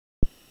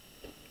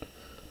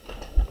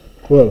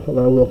Well,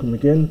 hello, welcome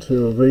again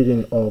to a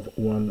reading of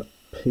 1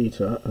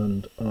 Peter,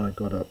 and I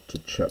got up to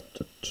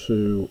chapter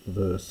 2,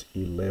 verse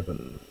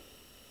 11.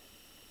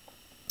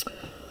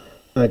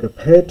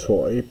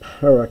 Agapetoi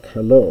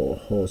parakalo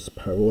hos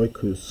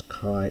paroikus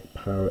kai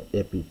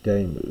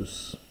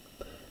paraepidemus,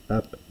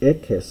 ap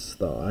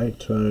ekesthai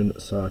ton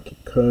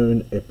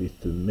sarkikon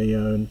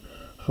epithumion,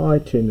 hai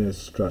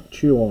tenes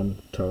stratuon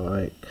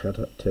tai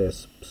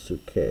katates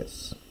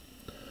psukes.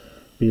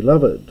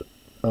 Beloved,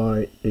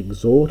 I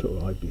exhort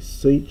or I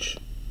beseech,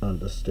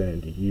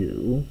 understand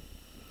you,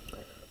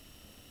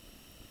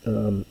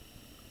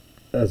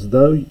 as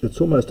though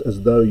it's almost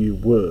as though you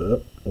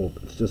were, or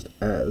it's just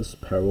as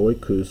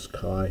paroikus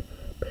kai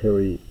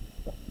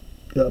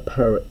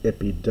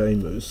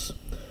paraepidemus.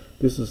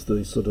 This is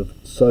the sort of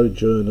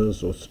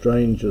sojourners or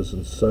strangers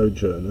and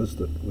sojourners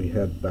that we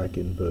had back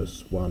in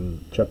verse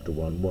 1, chapter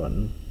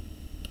 1:1.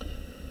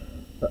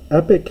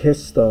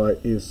 Apekesthai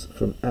is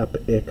from ap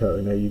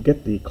echo. Now you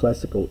get the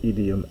classical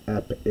idiom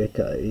ap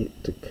eke,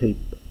 to keep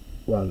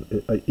one,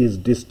 is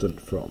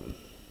distant from.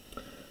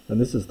 And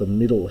this is the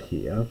middle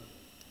here.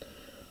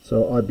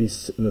 So and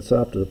it's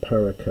after the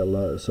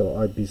parakalo. So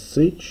I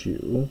beseech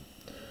you,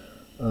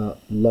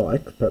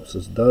 like, perhaps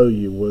as though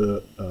you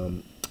were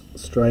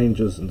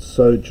strangers and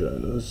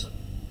sojourners,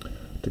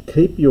 to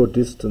keep your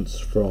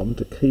distance from,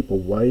 to keep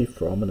away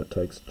from, and it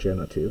takes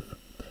genitive,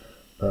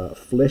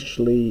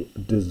 fleshly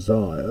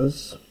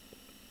desires.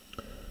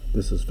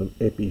 This is from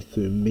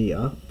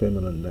epithumia,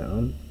 feminine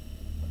noun,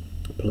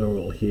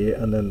 plural here,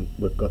 and then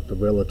we've got the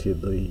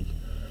relative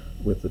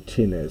with the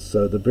tines.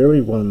 So the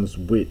very ones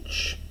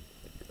which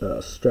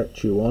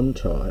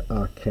stratuontai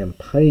are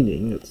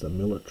campaigning, it's a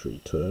military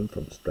term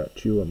from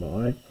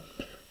stratuomai,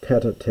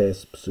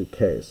 katates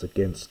psukes,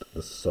 against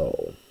the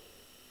soul.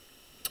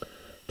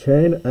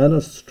 Ten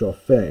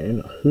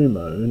anastrophen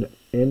humon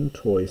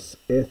entois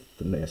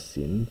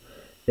ethnesin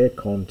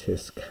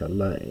ekontes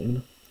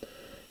kalain,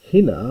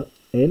 hina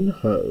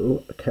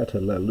enho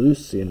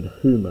katalalusin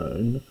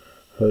humon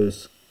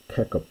hos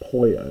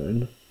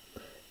kakapoion,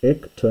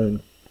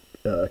 ekton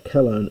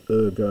kalon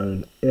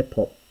ergon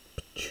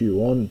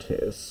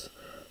epoptuontes,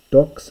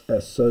 dox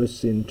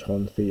asosin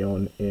ton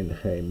theon en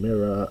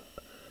hemera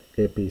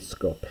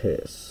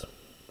episcopes.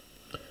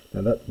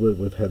 Now that word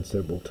we've had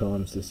several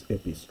times, this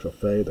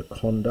epistrophe, the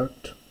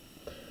conduct.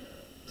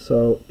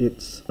 So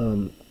it's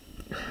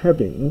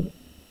having,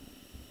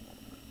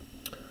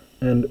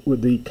 and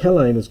with the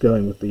kalain is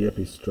going with the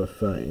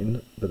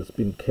epistrophane, but it's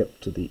been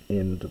kept to the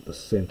end of the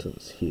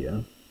sentence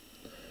here.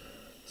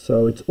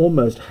 So it's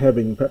almost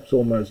having, perhaps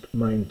almost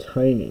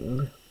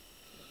maintaining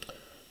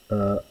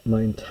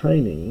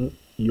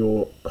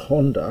your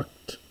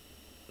conduct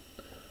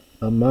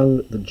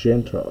among the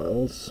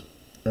Gentiles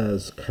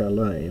as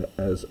kalain,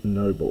 as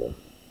noble.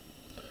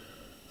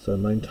 So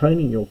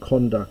maintaining your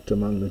conduct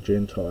among the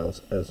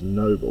Gentiles as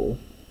noble,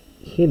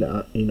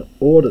 hina, in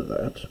order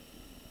that.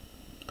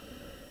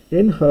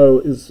 Enho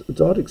is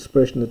a odd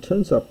expression that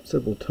turns up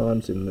several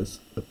times in this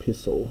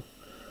epistle.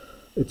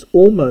 It's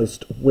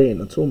almost when,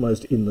 it's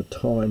almost in the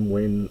time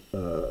when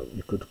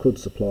you could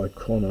supply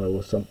chrono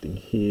or something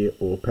here,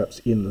 or perhaps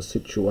in the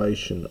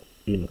situation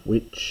in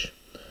which.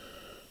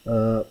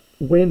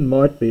 When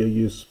might be a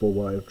useful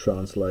way of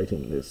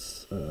translating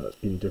this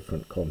in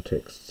different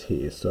contexts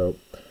here. So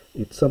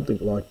it's something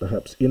like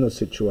perhaps in a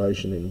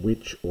situation in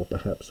which, or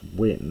perhaps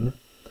when.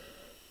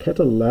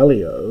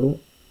 Katalalio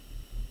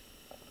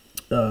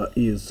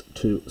is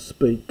to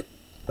speak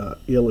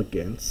ill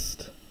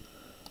against,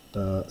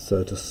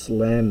 so to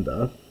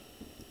slander.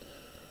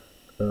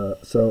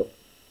 So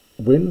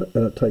when,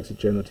 and it takes a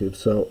genitive,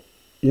 so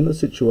in the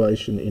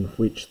situation in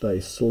which they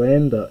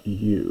slander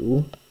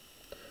you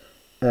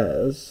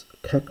as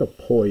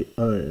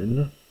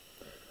kakapoion.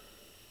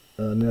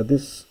 Now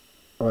this,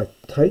 I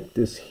take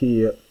this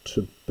here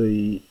to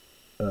be,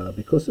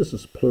 because this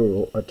is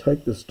plural, I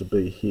take this to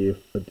be here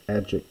an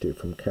adjective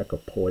from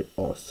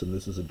kakapoios, and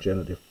this is a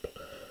genitive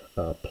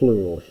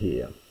plural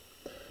here.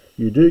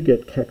 You do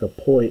get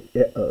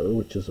kakapoieo,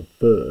 which is a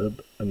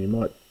verb, and you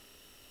might,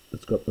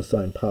 it's got the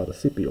same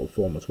participial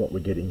form as what we're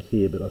getting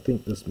here, but I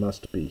think this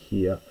must be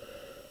here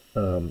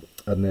a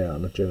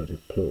noun, a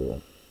genitive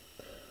plural.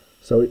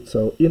 So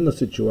in the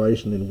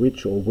situation in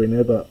which or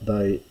whenever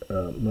they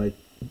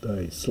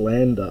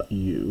slander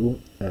you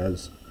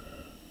as,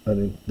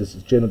 and this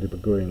is genitive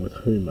agreeing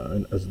with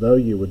humon, as though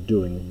you were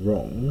doing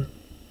wrong,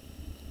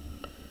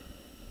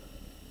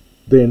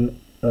 then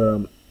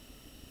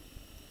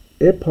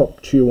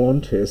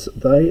epoptuontes,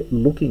 they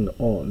looking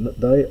on,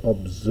 they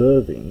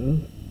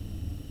observing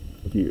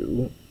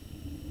you,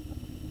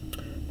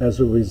 as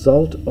a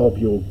result of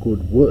your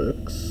good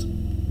works,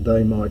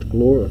 they might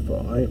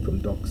glorify, from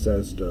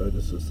doxasdo,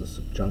 this is the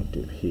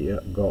subjunctive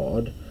here,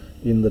 God,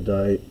 in the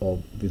day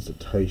of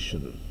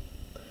visitation.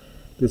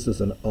 This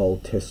is an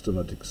Old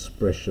Testament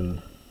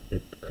expression.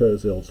 It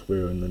occurs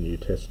elsewhere in the New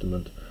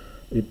Testament.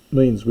 It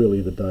means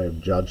really the day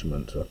of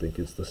judgment, I think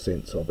is the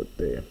sense of it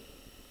there.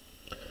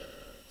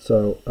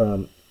 So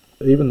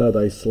even though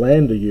they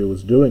slander you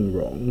as doing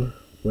wrong,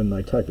 when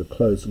they take a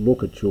close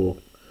look at your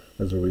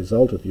as a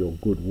result of your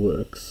good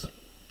works.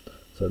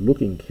 So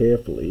looking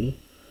carefully,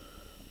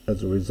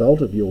 as a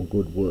result of your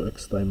good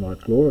works, they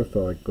might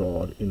glorify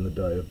God in the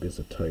day of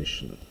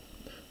visitation.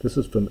 This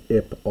is from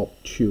ep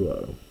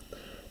optuo.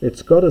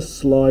 It's got a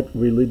slight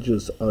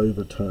religious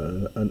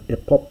overtone. An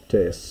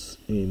epoptes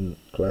in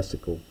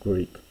classical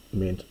Greek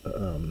meant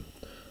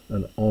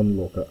an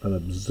onlooker, an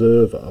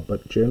observer,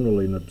 but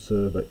generally an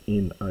observer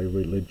in a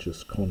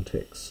religious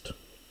context.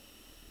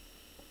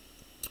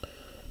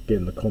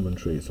 Again, the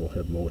commentaries will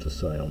have more to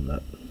say on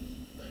that.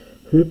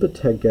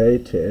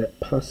 Hypotagete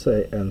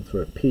passe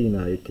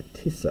anthropine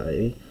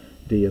ketisse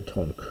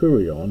diaton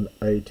kurion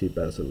eti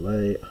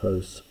basile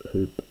hos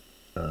hup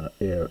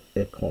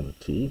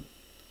ekonti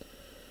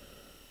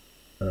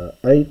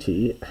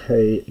eti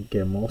he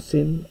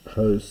gemosin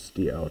hos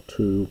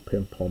diautu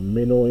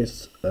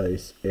pempomenois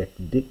eis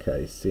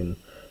ekdikesin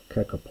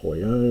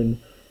kakapoion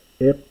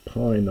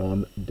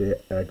epainon de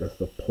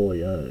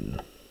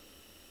agathopoion.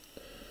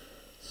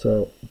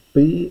 So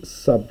be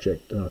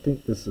subject, and I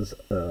think this is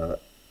a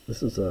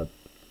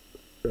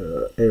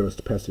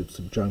aorist passive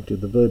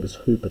subjunctive. The verb is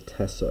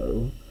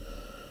hupotasso,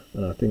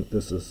 and I think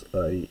this is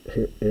a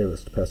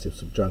aorist passive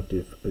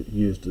subjunctive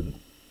used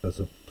as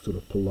a sort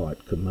of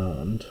polite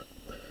command.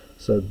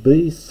 So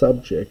be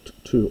subject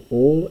to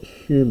all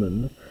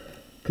human.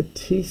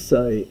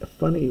 Ketisse, a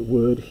funny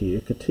word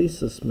here.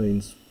 Ketissis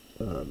means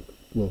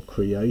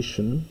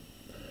creation.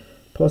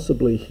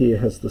 Possibly here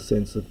has the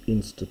sense of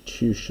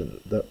institution,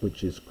 that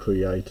which is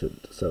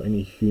created. So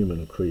any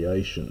human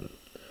creation.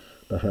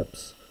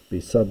 Perhaps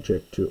be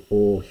subject to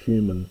all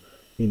human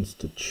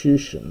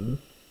institution,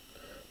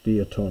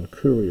 diaton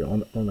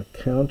kurion, on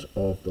account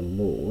of the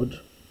Lord,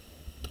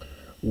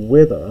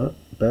 whether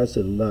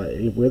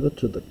basile, whether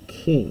to the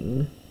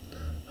king,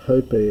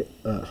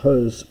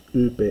 hos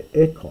upe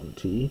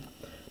ekonti.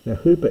 Now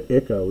hupe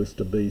echo is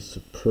to be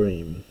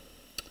supreme,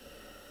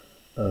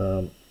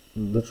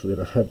 literally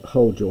to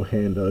hold your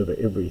hand over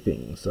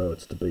everything, so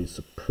it's to be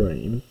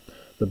supreme.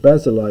 The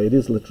basile, it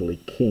is literally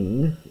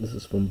king. This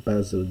is from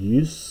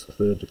basilius,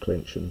 third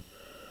declension,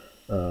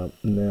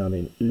 noun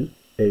in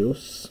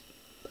eus,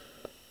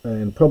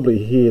 and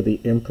probably here the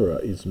emperor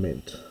is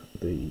meant,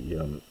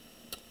 the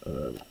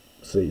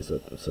Caesar,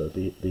 so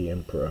the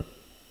emperor.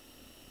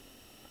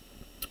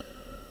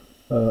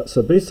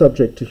 So be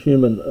subject to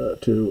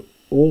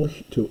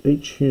to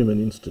each human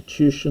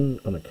institution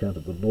on account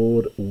of the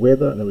Lord,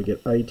 whether, now we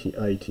get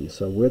 80,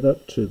 so whether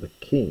to the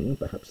king,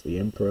 perhaps the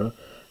emperor,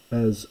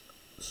 as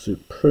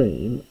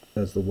supreme,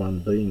 as the one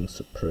being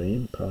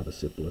supreme,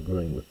 participle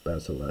agreeing with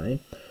basile,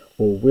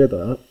 or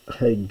whether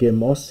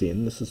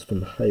hegemosin, this is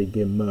from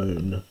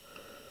hegemon.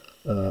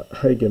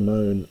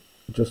 Hegemon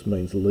just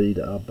means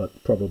leader,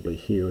 but probably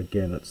here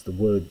again it's the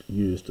word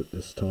used at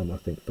this time, I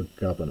think, for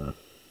governor.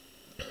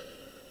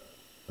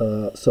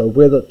 So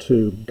whether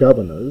to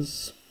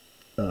governors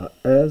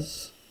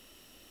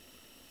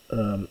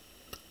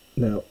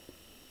now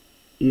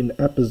in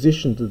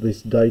apposition to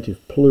this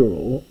dative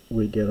plural,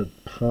 we get a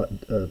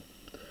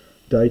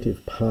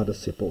dative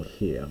participle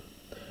here,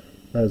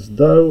 as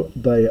though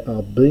they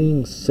are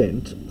being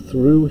sent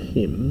through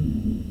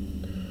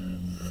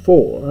him,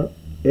 for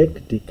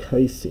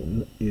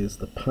ekdikesin is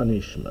the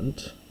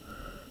punishment.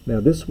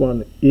 Now this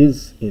one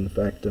is in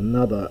fact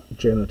another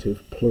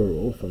genitive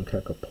plural from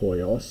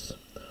kakapoios,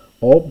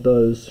 of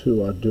those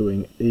who are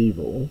doing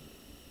evil,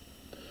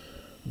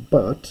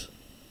 but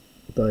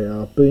they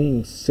are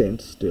being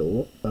sent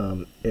still,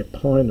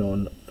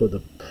 epainon, for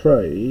the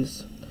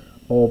praise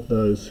of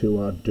those who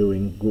are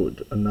doing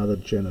good. Another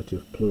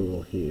genitive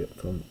plural here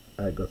from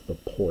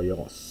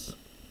agathopoios.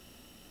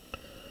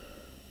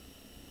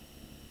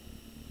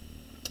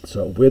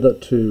 So whether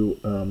to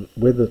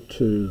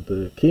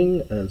the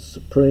king as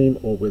supreme,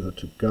 or whether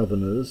to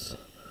governors,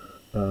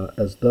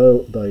 as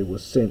though they were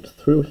sent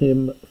through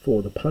him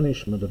for the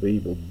punishment of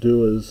evil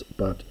doers,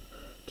 but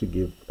to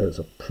give as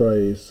a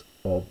praise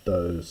of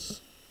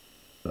those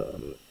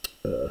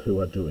who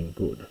are doing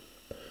good.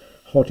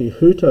 Hoti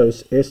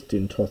hutos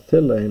estin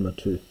tothelema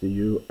to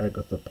theou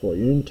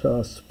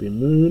agathopoiuntas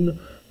bimun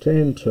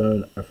ten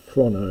turn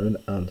aphronon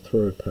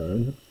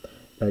anthropon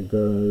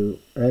agnosian.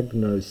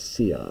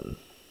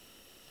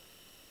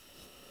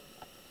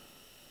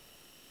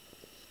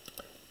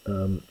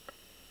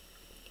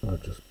 I'll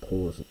just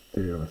pause it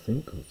there, I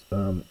think,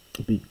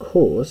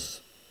 because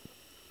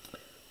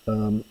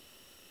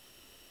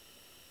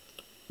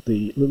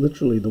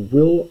literally the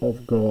will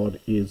of God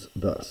is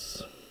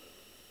thus.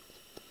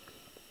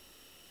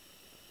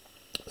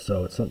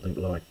 So it's something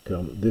like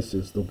this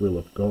is the will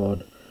of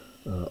God,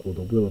 or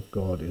the will of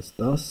God is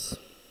thus,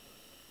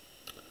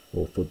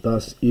 or for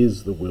thus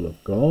is the will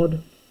of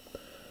God.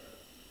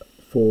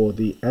 For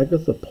the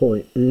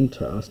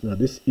agathopoiuntas, now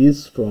this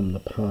is from the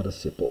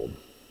participle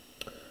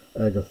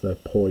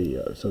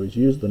agathopoio. So he's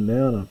used the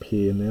noun up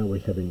here, now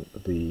we're having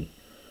the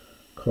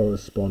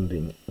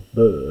corresponding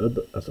verb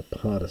as a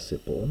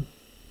participle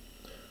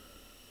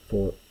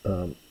for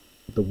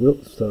the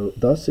will. So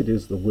thus it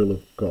is the will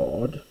of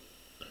God,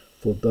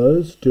 for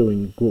those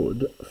doing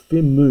good.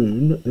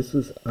 Fimun, this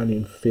is an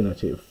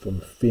infinitive from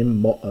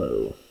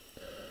fimmo'o.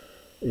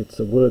 It's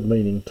a word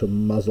meaning to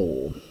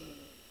muzzle,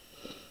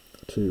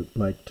 to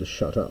make to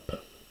shut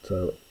up.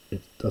 So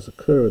it does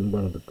occur in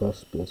one of the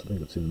Gospels, I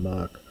think it's in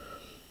Mark,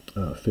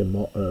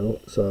 fimmo'o,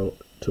 so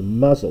to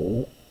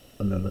muzzle,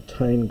 and then the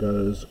tain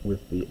goes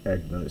with the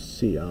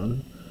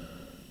agnosian,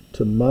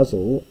 to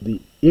muzzle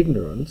the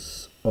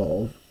ignorance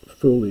of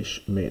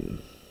foolish men.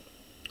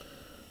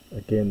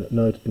 Again,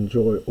 note,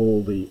 enjoy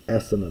all the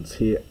assonants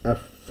here,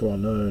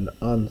 aphronon,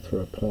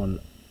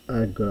 anthropon,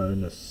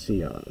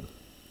 agonosian.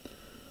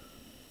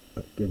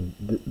 Again,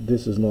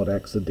 this is not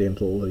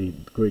accidental. The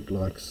Greek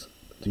likes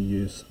to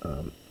use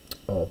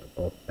of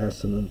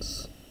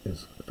assonants,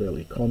 is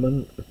fairly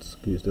common. It's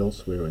used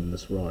elsewhere in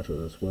this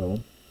writer as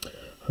well.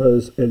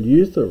 Hos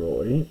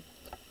eleutheroi.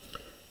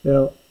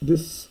 Now,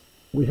 this,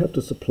 we have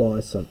to supply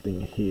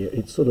something here.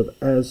 It's sort of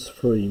as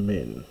free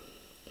men.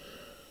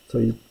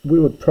 So we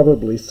would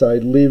probably say,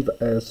 live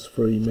as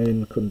free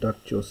men,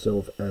 conduct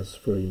yourself as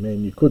free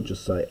men. You could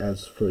just say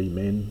as free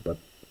men, but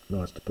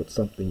nice to put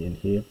something in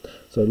here.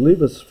 So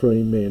live as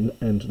free men,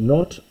 and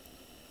not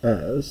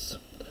as,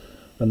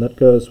 and that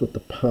goes with the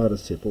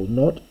participle,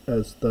 not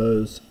as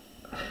those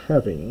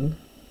having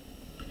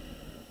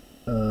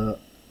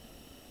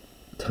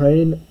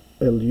tain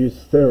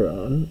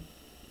eleutheron,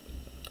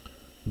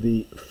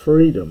 the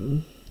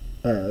freedom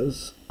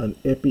as an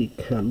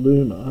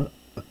epikaluma,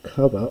 a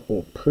cover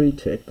or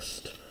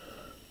pretext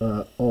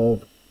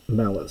of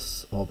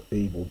malice, of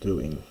evil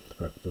doing,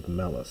 of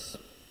malice.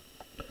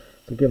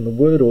 So again, the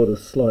word order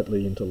is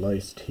slightly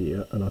interlaced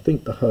here, and I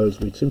think the hose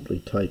we simply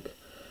take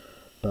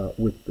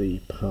with the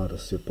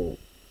participle.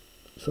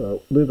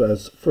 So live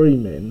as free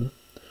men,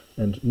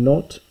 and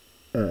not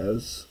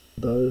as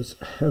those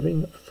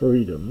having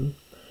freedom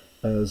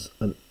as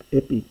an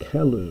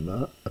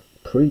epikaluma, a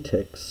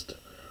pretext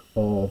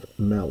of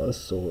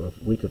malice or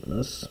of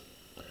wickedness,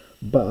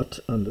 but,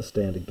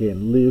 understand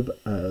again, live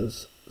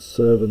as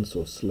servants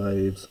or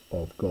slaves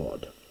of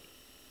God.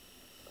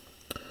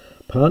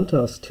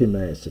 Pantas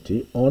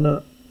timacity,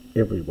 honour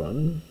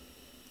everyone.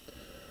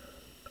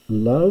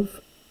 Love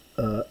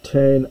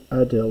tan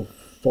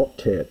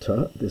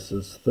adelphoteta, this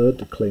is third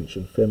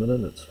declension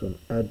feminine, it's from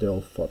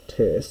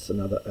adelphotes,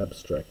 another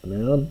abstract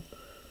noun.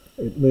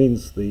 It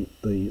means the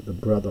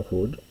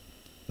brotherhood,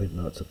 even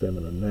though it's a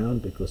feminine noun,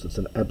 because it's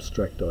an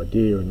abstract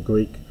idea. In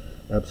Greek,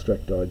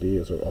 abstract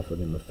ideas are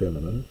often in the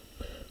feminine.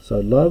 So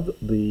love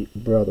the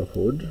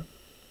brotherhood.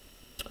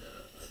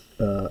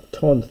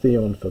 Ton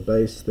theon for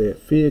base there,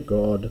 fear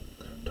God.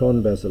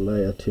 Ton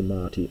basileia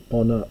timati,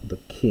 honour the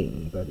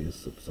king. That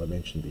is, as I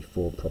mentioned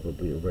before,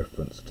 probably a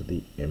reference to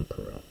the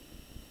emperor.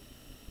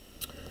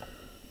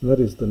 And that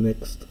is the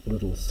next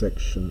little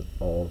section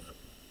of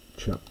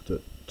chapter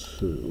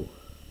 2.